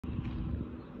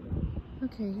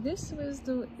Okay, this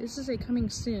is a coming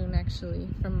soon actually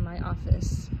from my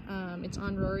office. It's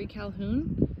on Rory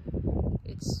Calhoun.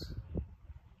 It's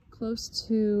close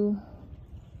to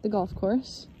the golf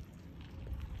course,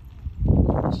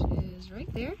 which is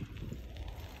right there.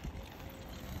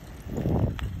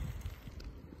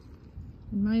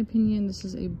 In my opinion, this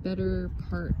is a better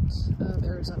part of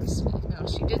Arizona City. Now,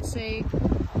 she did say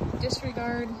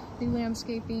disregard the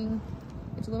landscaping.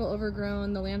 It's a little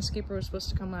overgrown. The landscaper was supposed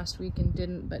to come last week and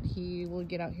didn't, but he will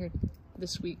get out here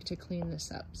this week to clean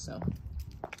this up. So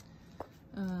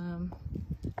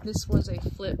this was a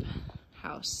flip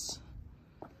house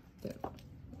that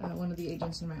one of the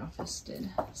agents in my office did.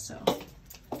 So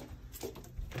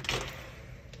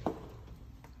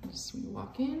just we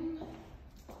walk in,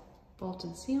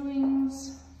 vaulted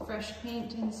ceilings, fresh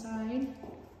paint inside.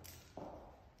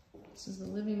 This is the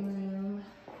living room,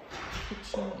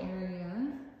 kitchen area.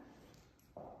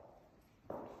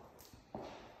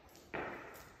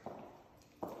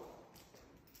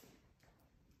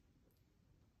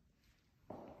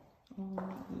 All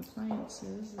the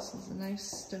appliances. This is a nice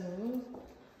stove.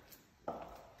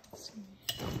 Let's see.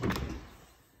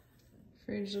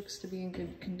 Fridge looks to be in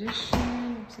good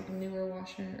condition. Looks like a newer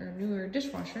washer or newer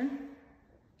dishwasher.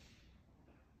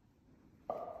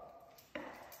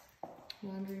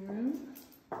 Laundry room.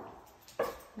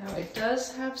 Now it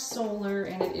does have solar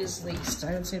and it is leased.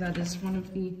 I would say that is one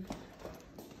of the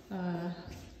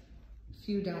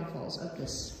few downfalls of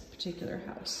this particular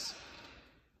house.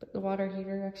 But the water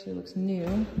heater actually looks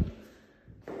new.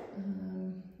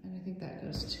 And I think that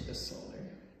goes to the solar.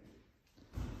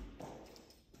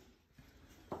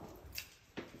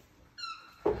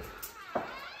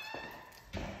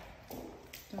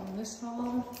 Down this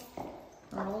hall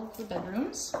are all of the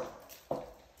bedrooms.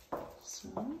 So,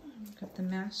 I've got the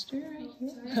master right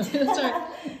here. Sorry.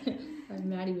 I have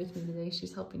Maddie with me today.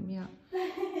 She's helping me out.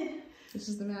 This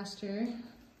is the master.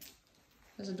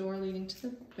 There's a door leading to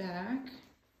the back.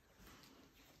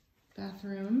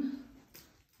 Bathroom.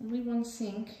 Only one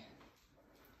sink.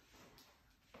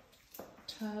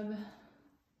 Tub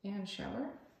and shower.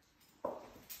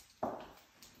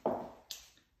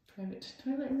 Private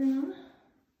toilet room.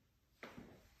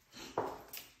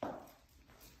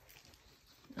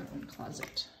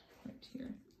 Closet right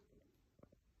here.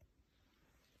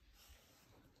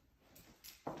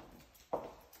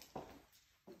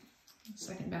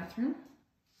 Second bathroom.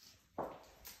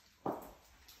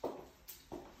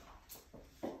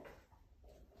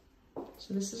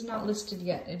 So this is not listed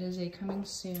yet. It is a coming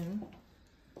soon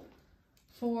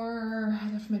for,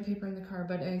 I left my paper in the car,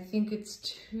 but I think it's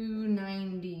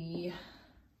 $292,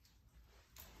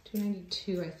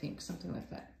 I think, something like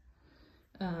that.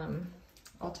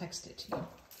 I'll text it to you.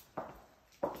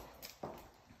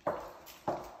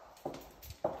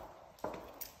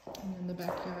 And then the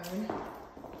backyard.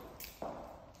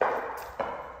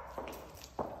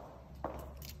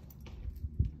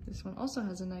 This one also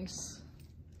has a nice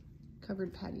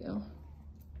covered patio.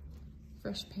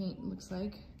 Fresh paint, looks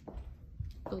like.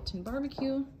 Built-in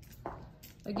barbecue.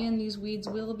 Again, these weeds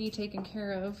will be taken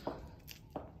care of.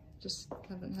 Just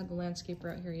haven't had the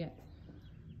landscaper out here yet.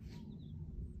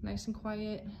 Nice and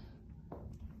quiet.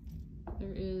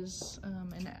 There is a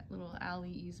little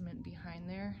alley easement behind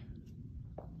there.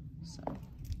 So,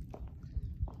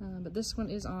 but this one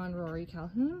is on Rory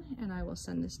Calhoun, and I will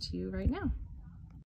send this to you right now.